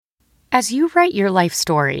As you write your life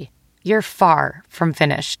story, you're far from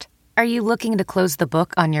finished. Are you looking to close the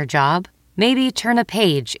book on your job? Maybe turn a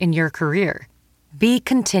page in your career? Be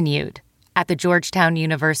continued at the Georgetown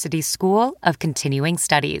University School of Continuing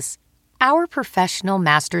Studies. Our professional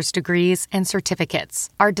master's degrees and certificates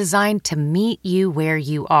are designed to meet you where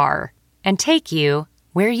you are and take you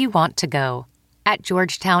where you want to go. At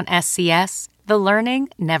Georgetown SCS, the learning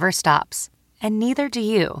never stops, and neither do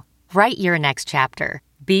you. Write your next chapter.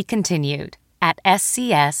 Be continued at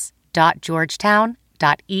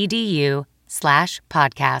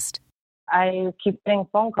scs.georgetown.edu/podcast. I keep getting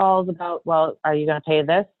phone calls about, well, are you going to pay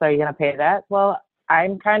this? Are you going to pay that? Well,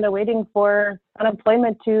 I'm kind of waiting for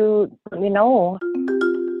unemployment to let me know.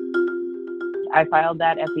 I filed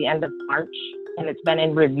that at the end of March, and it's been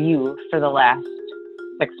in review for the last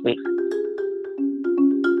 6 weeks.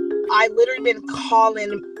 I've literally been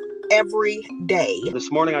calling every day.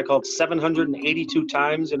 This morning I called 782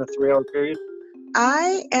 times in a 3-hour period.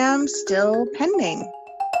 I am still pending.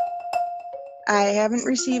 I haven't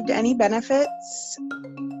received any benefits.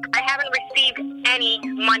 I haven't received any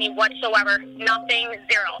money whatsoever. Nothing,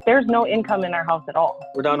 zero. There's no income in our house at all.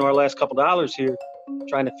 We're down to our last couple dollars here,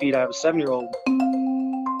 trying to feed. I have a 7-year-old.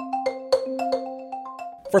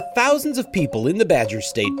 For thousands of people in the Badger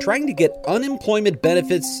State, trying to get unemployment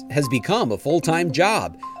benefits has become a full-time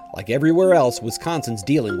job. Like everywhere else, Wisconsin's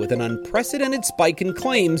dealing with an unprecedented spike in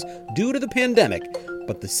claims due to the pandemic,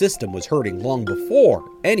 but the system was hurting long before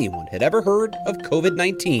anyone had ever heard of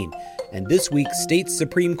COVID-19. And this week's state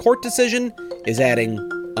Supreme Court decision is adding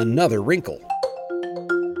another wrinkle.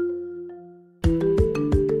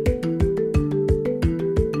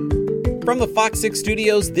 From the Fox 6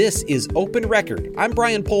 studios, this is Open Record. I'm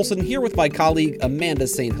Brian Polson, here with my colleague Amanda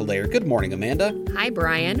St. Hilaire. Good morning, Amanda. Hi,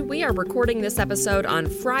 Brian. We are recording this episode on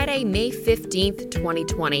Friday, May 15th,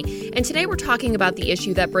 2020. And today we're talking about the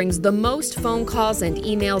issue that brings the most phone calls and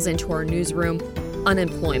emails into our newsroom,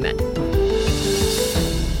 unemployment.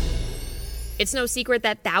 It's no secret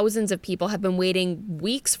that thousands of people have been waiting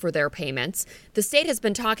weeks for their payments. The state has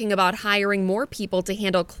been talking about hiring more people to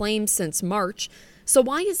handle claims since March. So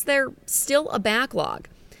why is there still a backlog?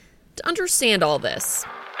 To understand all this,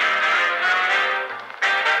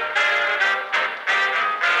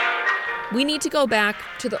 we need to go back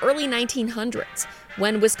to the early 1900s,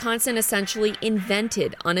 when Wisconsin essentially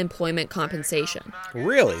invented unemployment compensation.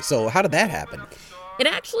 Really? So how did that happen? It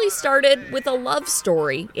actually started with a love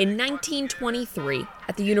story in 1923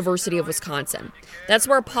 at the University of Wisconsin. That's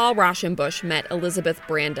where Paul Rauschenbusch met Elizabeth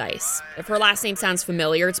Brandeis. If her last name sounds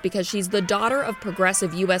familiar, it's because she's the daughter of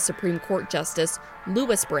progressive U.S. Supreme Court Justice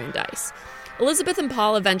Louis Brandeis. Elizabeth and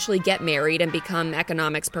Paul eventually get married and become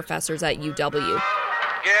economics professors at UW.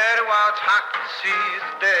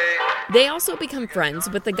 They also become friends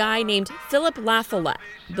with a guy named Philip La Follette,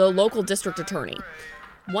 the local district attorney.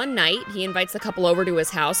 One night, he invites the couple over to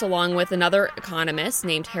his house along with another economist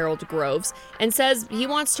named Harold Groves and says he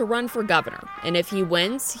wants to run for governor. And if he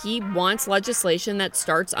wins, he wants legislation that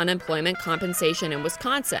starts unemployment compensation in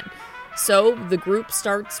Wisconsin. So the group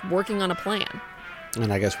starts working on a plan.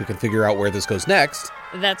 And I guess we can figure out where this goes next.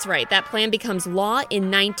 That's right. That plan becomes law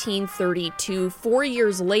in 1932. 4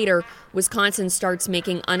 years later, Wisconsin starts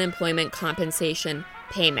making unemployment compensation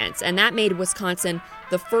payments. And that made Wisconsin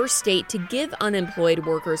the first state to give unemployed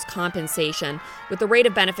workers compensation with the rate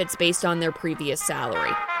of benefits based on their previous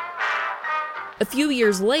salary. A few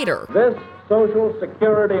years later, this Social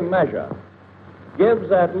Security measure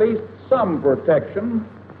gives at least some protection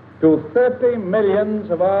to 30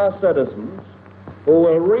 million of our citizens who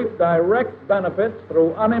will reap direct benefits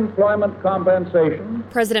through unemployment compensation.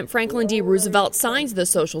 President Franklin D. Roosevelt signs the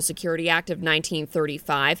Social Security Act of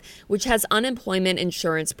 1935, which has unemployment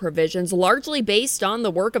insurance provisions largely based on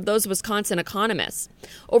the work of those Wisconsin economists.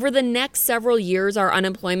 Over the next several years, our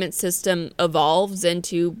unemployment system evolves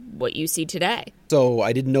into what you see today. So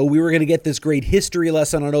I didn't know we were going to get this great history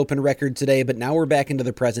lesson on Open Record today, but now we're back into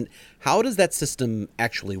the present. How does that system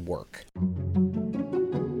actually work?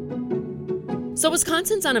 So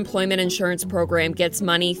Wisconsin's unemployment insurance program gets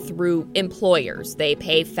money through employers. They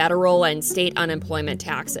pay federal and state unemployment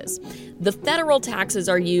taxes. The federal taxes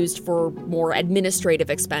are used for more administrative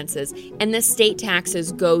expenses, and the state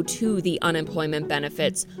taxes go to the unemployment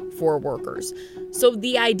benefits for workers. So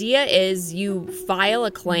the idea is you file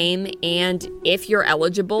a claim, and if you're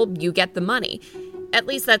eligible, you get the money. At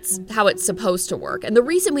least that's how it's supposed to work. And the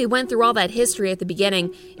reason we went through all that history at the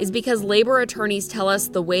beginning is because labor attorneys tell us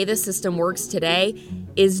the way the system works today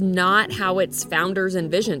is not how its founders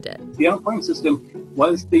envisioned it. The unemployment system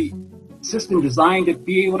was the system designed to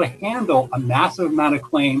be able to handle a massive amount of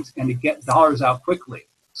claims and to get dollars out quickly.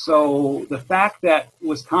 So the fact that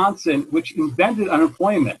Wisconsin, which invented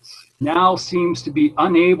unemployment, now seems to be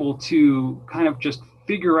unable to kind of just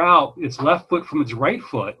figure out its left foot from its right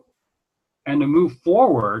foot and to move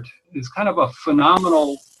forward is kind of a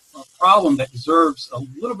phenomenal problem that deserves a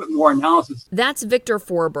little bit more analysis. That's Victor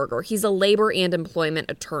Forberger. He's a labor and employment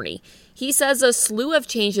attorney. He says a slew of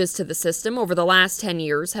changes to the system over the last 10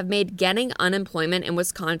 years have made getting unemployment in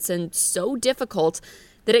Wisconsin so difficult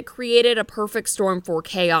that it created a perfect storm for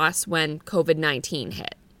chaos when COVID-19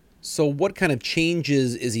 hit. So what kind of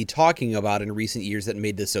changes is he talking about in recent years that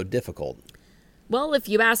made this so difficult? Well, if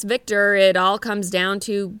you ask Victor, it all comes down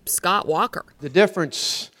to Scott Walker. The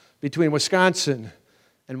difference between Wisconsin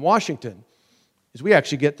and Washington is we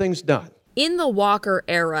actually get things done. In the Walker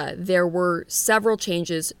era, there were several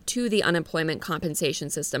changes to the unemployment compensation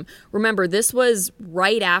system. Remember, this was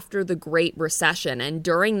right after the Great Recession, and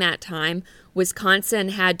during that time, Wisconsin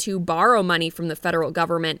had to borrow money from the federal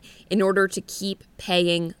government in order to keep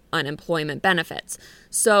paying unemployment benefits.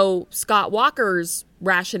 So Scott Walker's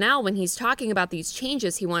rationale when he's talking about these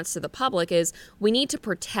changes he wants to the public is we need to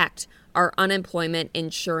protect our unemployment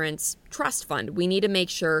insurance trust fund. We need to make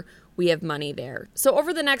sure we have money there. So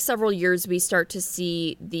over the next several years, we start to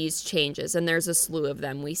see these changes, and there's a slew of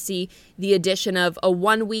them. We see the addition of a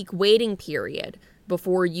 1-week waiting period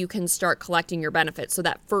before you can start collecting your benefits. So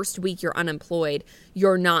that first week you're unemployed,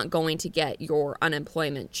 you're not going to get your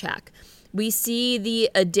unemployment check. We see the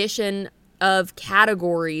addition of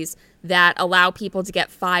categories that allow people to get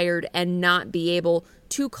fired and not be able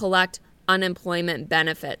to collect unemployment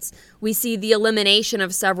benefits. We see the elimination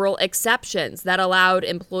of several exceptions that allowed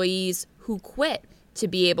employees who quit to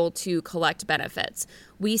be able to collect benefits.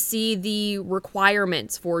 We see the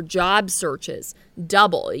requirements for job searches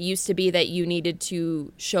double. It used to be that you needed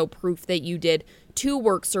to show proof that you did 2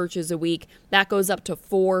 work searches a week. That goes up to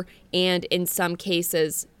 4, and in some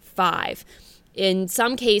cases, 5. In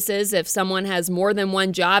some cases, if someone has more than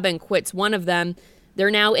one job and quits one of them, they're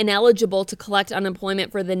now ineligible to collect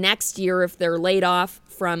unemployment for the next year if they're laid off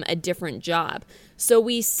from a different job. So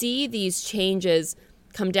we see these changes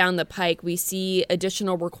come down the pike. We see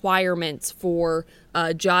additional requirements for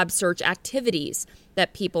job search activities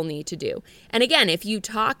that people need to do. And again, if you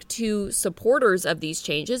talk to supporters of these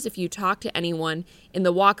changes, if you talk to anyone in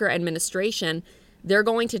the Walker administration, they're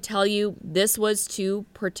going to tell you this was to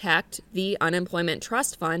protect the unemployment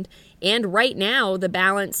trust fund. And right now, the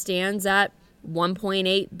balance stands at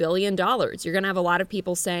 $1.8 billion. You're going to have a lot of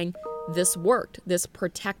people saying this worked, this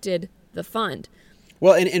protected the fund.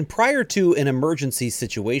 Well, and prior to an emergency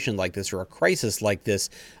situation like this or a crisis like this,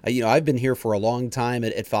 I've been here for a long time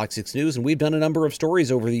at Fox 6 News, and we've done a number of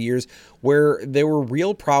stories over the years where there were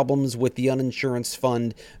real problems with the uninsurance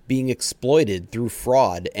fund being exploited through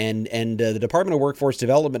fraud. And the Department of Workforce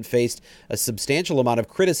Development faced a substantial amount of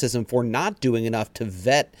criticism for not doing enough to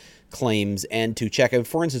vet claims and to check. And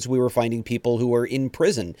for instance, we were finding people who were in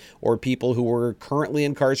prison or people who were currently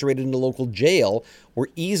incarcerated in a local jail were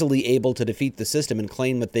easily able to defeat the system and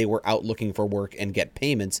claim that they were out looking for work and get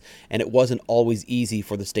payments. And it wasn't always easy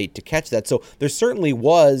for the state to catch that. So there certainly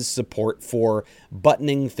was support for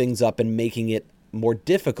buttoning things up and making it more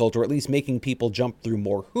difficult, or at least making people jump through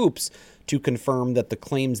more hoops to confirm that the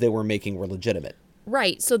claims they were making were legitimate.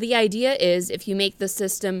 Right. So the idea is if you make the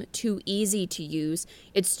system too easy to use,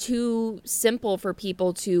 it's too simple for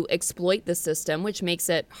people to exploit the system, which makes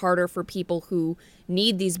it harder for people who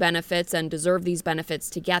need these benefits and deserve these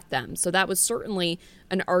benefits to get them. So that was certainly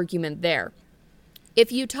an argument there.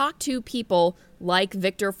 If you talk to people like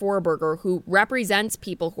Victor Forberger, who represents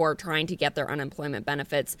people who are trying to get their unemployment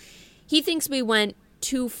benefits, he thinks we went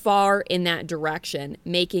too far in that direction,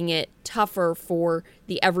 making it tougher for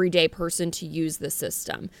the everyday person to use the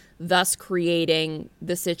system, thus creating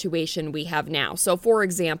the situation we have now. So, for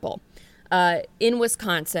example, in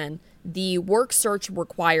Wisconsin, the work search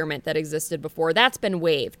requirement that existed before, that's been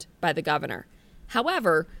waived by the governor.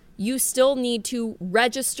 However, you still need to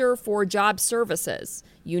register for job services.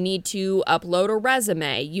 You need to upload a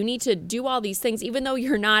resume. You need to do all these things, even though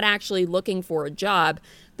you're not actually looking for a job.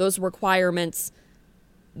 Those requirements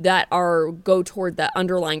that go toward the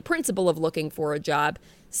underlying principle of looking for a job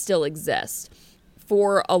still exist.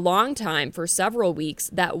 For a long time, for several weeks,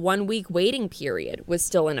 that 1-week waiting period was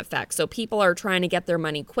still in effect. So people are trying to get their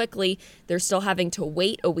money quickly. They're still having to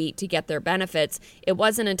wait a week to get their benefits. It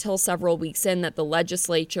wasn't until several weeks in that the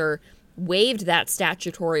legislature waived that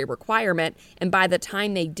statutory requirement. And by the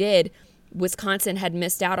time they did, Wisconsin had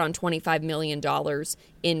missed out on $25 million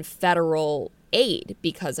in federal aid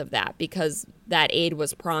because of that, because that aid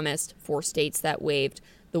was promised for states that waived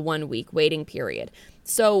the 1-week waiting period.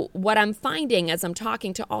 So what I'm finding as I'm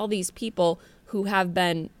talking to all these people who have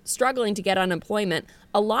been struggling to get unemployment,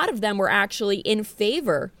 a lot of them were actually in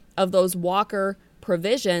favor of those Walker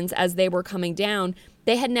provisions as they were coming down.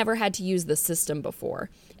 They had never had to use the system before.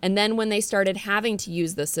 And then when they started having to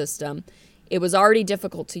use the system, it was already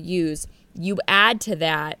difficult to use. You add to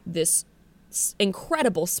that this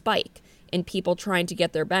incredible spike in people trying to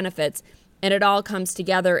get their benefits, and it all comes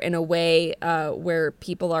together in a way where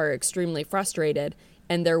people are extremely frustrated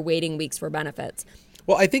and they're waiting weeks for benefits.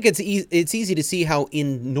 Well, I think it's easy to see how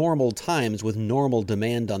in normal times with normal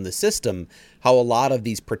demand on the system, how a lot of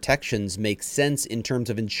these protections make sense in terms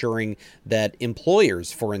of ensuring that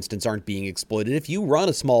employers, for instance, aren't being exploited. If you run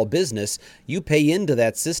a small business, you pay into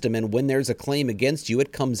that system, and when there's a claim against you,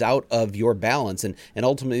 it comes out of your balance and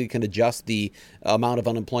ultimately can adjust the amount of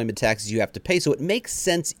unemployment taxes you have to pay. So it makes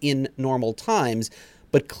sense in normal times.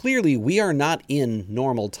 But clearly, we are not in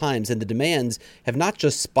normal times, and the demands have not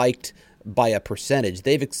just spiked by a percentage.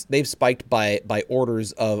 They've spiked by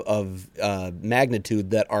orders of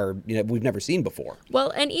magnitude that are we've never seen before.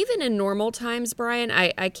 Well, and even in normal times, Brian,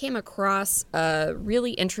 I came across a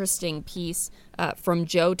really interesting piece from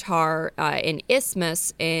Joe Tarr in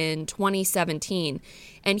Isthmus in 2017,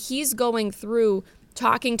 and he's going through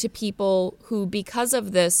talking to people who, because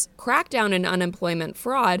of this crackdown in unemployment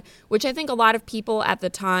fraud, which I think a lot of people at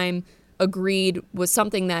the time agreed was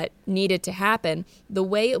something that needed to happen, the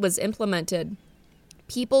way it was implemented,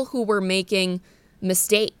 people who were making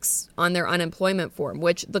mistakes on their unemployment form,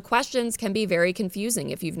 which the questions can be very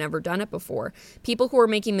confusing if you've never done it before. People who were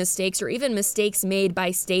making mistakes, or even mistakes made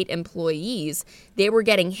by state employees, they were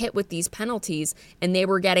getting hit with these penalties and they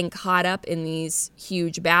were getting caught up in these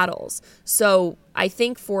huge battles. So I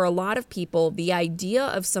think for a lot of people, the idea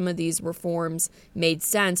of some of these reforms made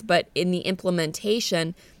sense, but in the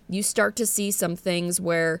implementation, you start to see some things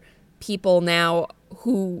where people now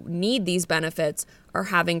who need these benefits are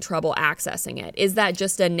having trouble accessing it. Is that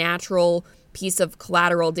just a natural piece of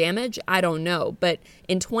collateral damage? I don't know. But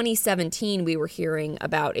in 2017, we were hearing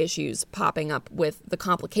about issues popping up with the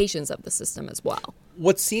complications of the system as well.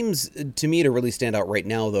 What seems to me to really stand out right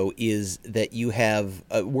now, though, is that you have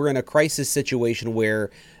we're in a crisis situation where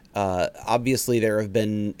obviously there have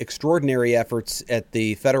been extraordinary efforts at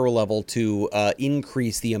the federal level to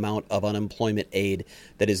increase the amount of unemployment aid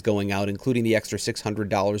that is going out, including the extra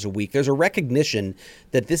 $600 a week. There's a recognition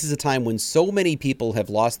that this is a time when so many people have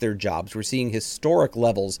lost their jobs. We're seeing historic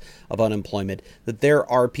levels of unemployment, that there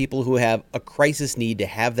are people who have a crisis need to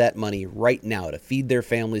have that money right now to feed their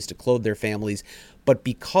families, to clothe their families. But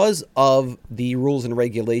because of the rules and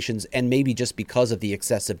regulations, and maybe just because of the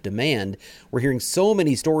excessive demand, we're hearing so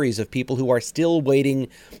many stories of people who are still waiting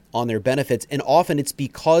on their benefits. And often it's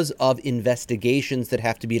because of investigations that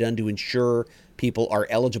have to be done to ensure people are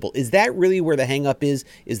eligible. Is that really where the hang-up is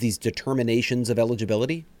these determinations of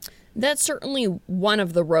eligibility? That's certainly one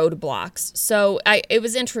of the roadblocks. So it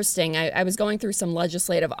was interesting. I was going through some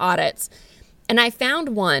legislative audits, and I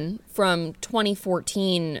found one from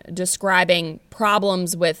 2014 describing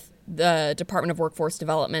problems with the Department of Workforce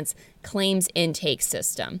Development's claims intake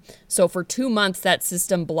system. So for 2 months, that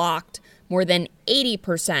system blocked more than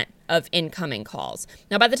 80% of incoming calls.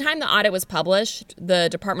 Now, by the time the audit was published, the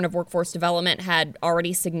Department of Workforce Development had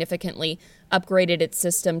already significantly upgraded its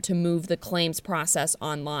system to move the claims process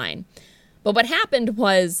online. But what happened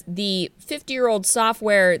was the 50-year-old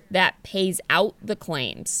software that pays out the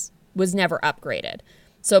claims was never upgraded.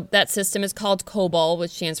 So that system is called COBOL,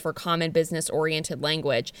 which stands for Common Business Oriented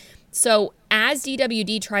Language. So as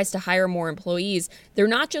DWD tries to hire more employees, they're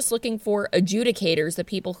not just looking for adjudicators, the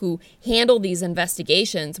people who handle these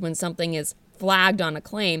investigations when something is flagged on a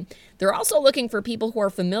claim. They're also looking for people who are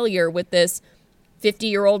familiar with this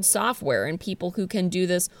 50-year-old software and people who can do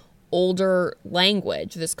this older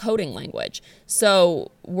language, this coding language.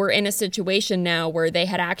 So we're in a situation now where they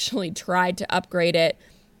had actually tried to upgrade it,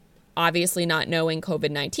 obviously not knowing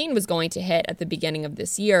COVID-19 was going to hit at the beginning of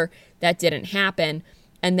this year. That didn't happen.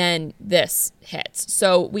 And then this hits.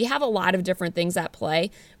 So we have a lot of different things at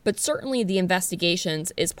play, but certainly the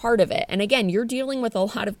investigations is part of it. And again, you're dealing with a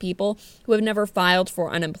lot of people who have never filed for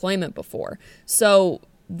unemployment before. So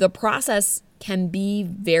the process can be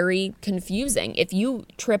very confusing. If you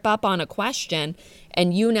trip up on a question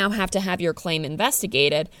and you now have to have your claim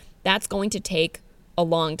investigated, that's going to take a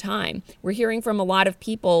long time. We're hearing from a lot of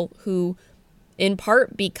people who, in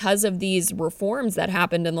part because of these reforms that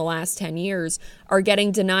happened in the last 10 years, are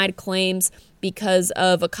getting denied claims because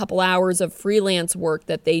of a couple hours of freelance work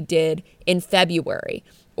that they did in February,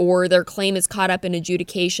 or their claim is caught up in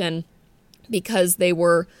adjudication because they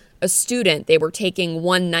were a student, they were taking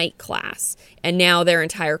one night class, and now their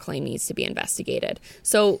entire claim needs to be investigated.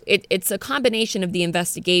 So it's a combination of the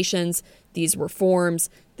investigations, these reforms,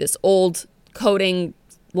 this old coding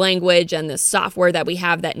language, and this software that we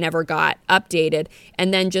have that never got updated,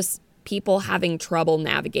 and then just people having trouble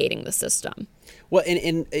navigating the system. Well,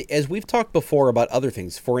 and as we've talked before about other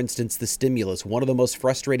things, for instance, the stimulus, one of the most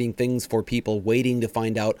frustrating things for people waiting to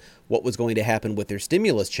find out what was going to happen with their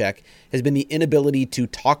stimulus check has been the inability to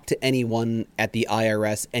talk to anyone at the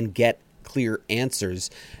IRS and get clear answers.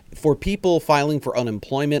 For people filing for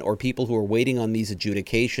unemployment or people who are waiting on these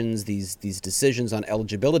adjudications, these decisions on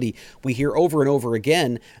eligibility, we hear over and over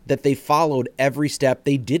again that they followed every step.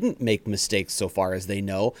 They didn't make mistakes so far as they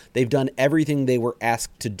know. They've done everything they were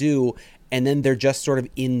asked to do, and then they're just sort of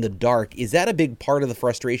in the dark. Is that a big part of the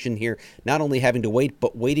frustration here? Not only having to wait,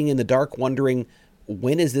 but waiting in the dark, wondering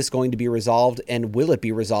when is this going to be resolved, and will it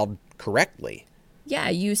be resolved correctly? Yeah,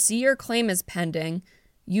 you see your claim is pending.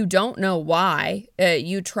 You don't know why.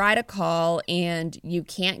 You try to call and you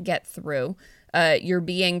can't get through. You're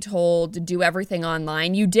being told to do everything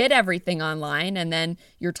online. You did everything online, and then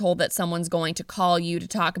you're told that someone's going to call you to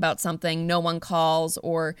talk about something. No one calls,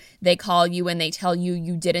 or they call you and they tell you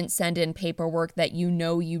you didn't send in paperwork that you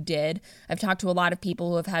know you did. I've talked to a lot of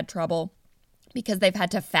people who have had trouble because they've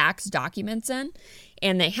had to fax documents in,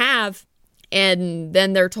 and they have, and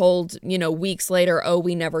then they're told, weeks later, oh,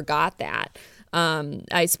 we never got that.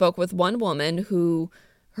 I spoke with one woman who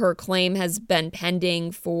her claim has been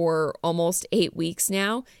pending for almost 8 weeks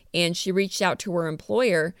now, and she reached out to her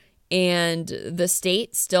employer, and the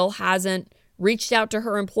state still hasn't reached out to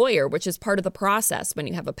her employer, which is part of the process when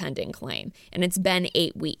you have a pending claim, and it's been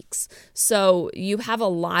 8 weeks. So you have a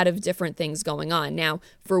lot of different things going on. Now,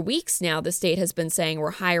 for weeks now, the state has been saying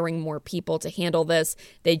we're hiring more people to handle this.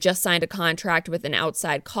 They just signed a contract with an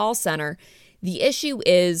outside call center. The issue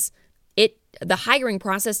is the hiring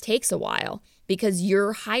process takes a while because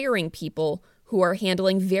you're hiring people who are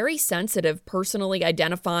handling very sensitive, personally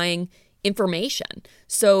identifying information.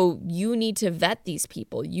 So you need to vet these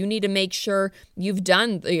people. You need to make sure you've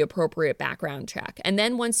done the appropriate background check. And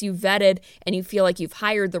then once you've vetted and you feel like you've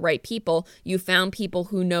hired the right people, you found people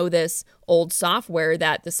who know this old software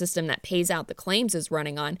that the system that pays out the claims is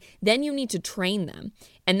running on, then you need to train them.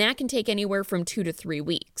 And that can take anywhere from 2 to 3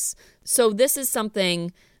 weeks. So this is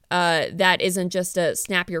something that isn't just a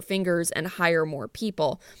snap your fingers and hire more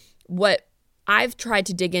people. What I've tried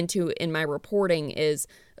to dig into in my reporting is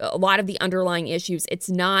a lot of the underlying issues. It's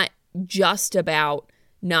not just about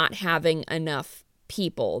not having enough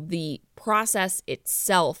people. The process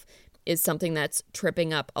itself is something that's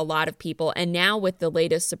tripping up a lot of people. And now with the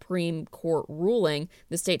latest Supreme Court ruling,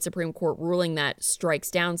 the state Supreme Court ruling that strikes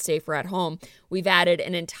down Safer at Home, we've added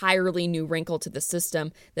an entirely new wrinkle to the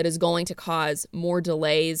system that is going to cause more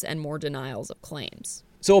delays and more denials of claims.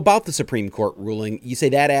 So about the Supreme Court ruling, you say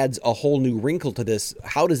that adds a whole new wrinkle to this.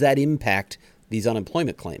 How does that impact these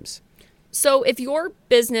unemployment claims? So if your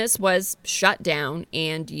business was shut down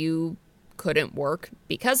and you couldn't work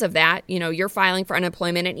because of that, you're filing for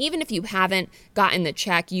unemployment. And even if you haven't gotten the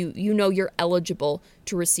check, you know you're eligible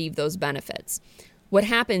to receive those benefits. What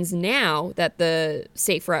happens now that the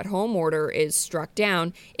Safer at Home order is struck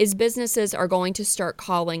down is businesses are going to start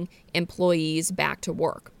calling employees back to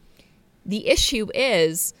work. The issue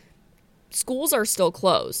is schools are still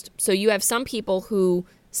closed. So you have some people who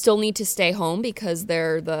still need to stay home because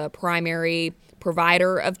they're the primary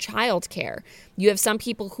provider of childcare. You have some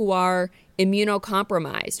people who are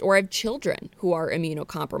immunocompromised or have children who are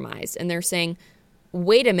immunocompromised, and they're saying,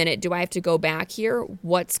 wait a minute, do I have to go back here?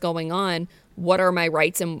 What's going on? What are my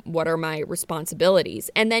rights and what are my responsibilities?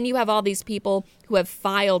 And then you have all these people who have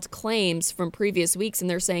filed claims from previous weeks, and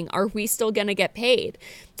they're saying, are we still going to get paid?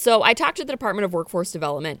 So I talked to the Department of Workforce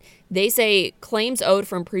Development. They say claims owed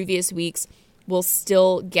from previous weeks will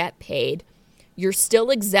still get paid. You're still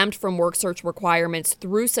exempt from work search requirements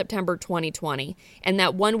through September 2020, and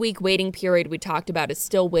that 1 week waiting period we talked about is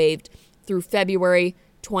still waived through February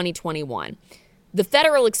 2021. The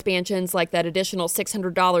federal expansions, like that additional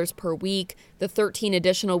 $600 per week, the 13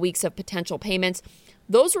 additional weeks of potential payments,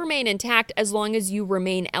 those remain intact as long as you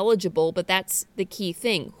remain eligible, but that's the key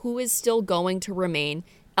thing. Who is still going to remain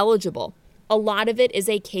eligible? A lot of it is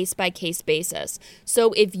a case-by-case basis.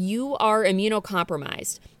 So if you are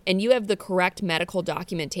immunocompromised and you have the correct medical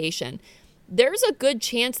documentation, there's a good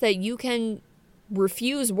chance that you can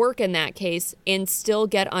refuse work in that case and still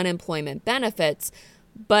get unemployment benefits.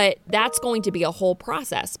 But that's going to be a whole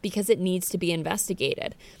process because it needs to be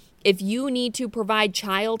investigated. If you need to provide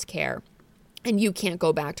child care and you can't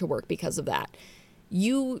go back to work because of that,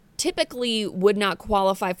 you typically would not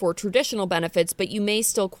qualify for traditional benefits, but you may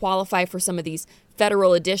still qualify for some of these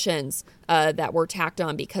federal additions that were tacked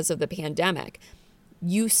on because of the pandemic.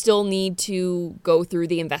 You still need to go through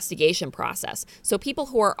the investigation process. So people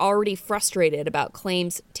who are already frustrated about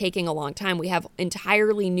claims taking a long time, we have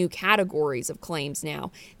entirely new categories of claims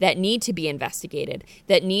now that need to be investigated,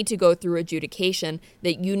 that need to go through adjudication,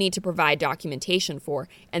 that you need to provide documentation for.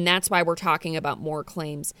 And that's why we're talking about more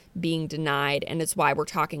claims being denied, and it's why we're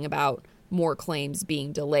talking about more claims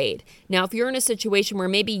being delayed. Now, if you're in a situation where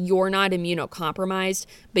maybe you're not immunocompromised,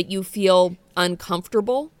 but you feel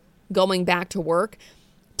uncomfortable going back to work,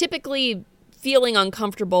 typically feeling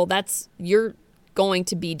uncomfortable, you're going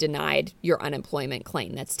to be denied your unemployment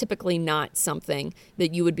claim. That's typically not something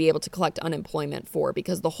that you would be able to collect unemployment for,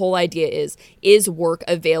 because the whole idea is work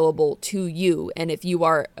available to you? And if you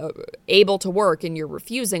are able to work and you're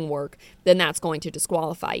refusing work, then that's going to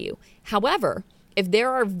disqualify you. However, if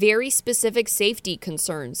there are very specific safety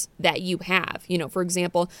concerns that you have, for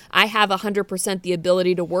example, I have 100% the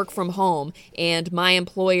ability to work from home, and my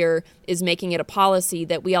employer is making it a policy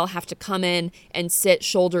that we all have to come in and sit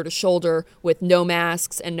shoulder to shoulder with no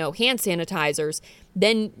masks and no hand sanitizers,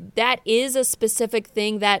 then that is a specific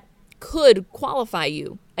thing that could qualify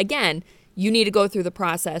you. Again, you need to go through the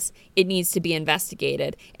process. It needs to be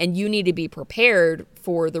investigated, and you need to be prepared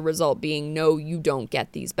for the result being no, you don't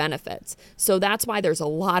get these benefits. So that's why there's a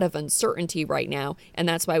lot of uncertainty right now, and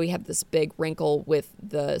that's why we have this big wrinkle with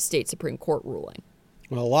the state Supreme Court ruling.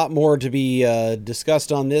 Well, a lot more to be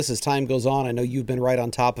discussed on this as time goes on. I know you've been right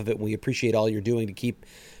on top of it, and we appreciate all you're doing to keep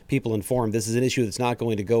people informed. This is an issue that's not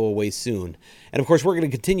going to go away soon. And of course, we're going to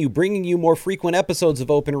continue bringing you more frequent episodes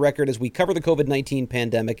of Open Record as we cover the COVID-19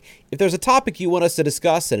 pandemic. If there's a topic you want us to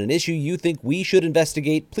discuss and an issue you think we should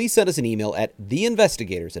investigate, please send us an email at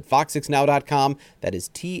theinvestigators@fox6now.com. That is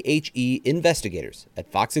THE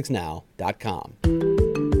investigators@fox6now.com.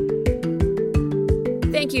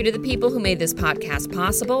 Thank you to the people who made this podcast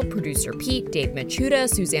possible: producer Pete, Dave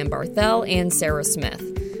Machuda, Suzanne Barthel, and Sarah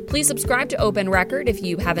Smith. Please subscribe to Open Record if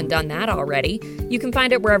you haven't done that already. You can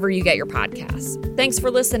find it wherever you get your podcasts. Thanks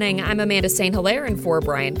for listening. I'm Amanda St. Hilaire, and for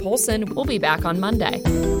Brian Polson, we'll be back on Monday.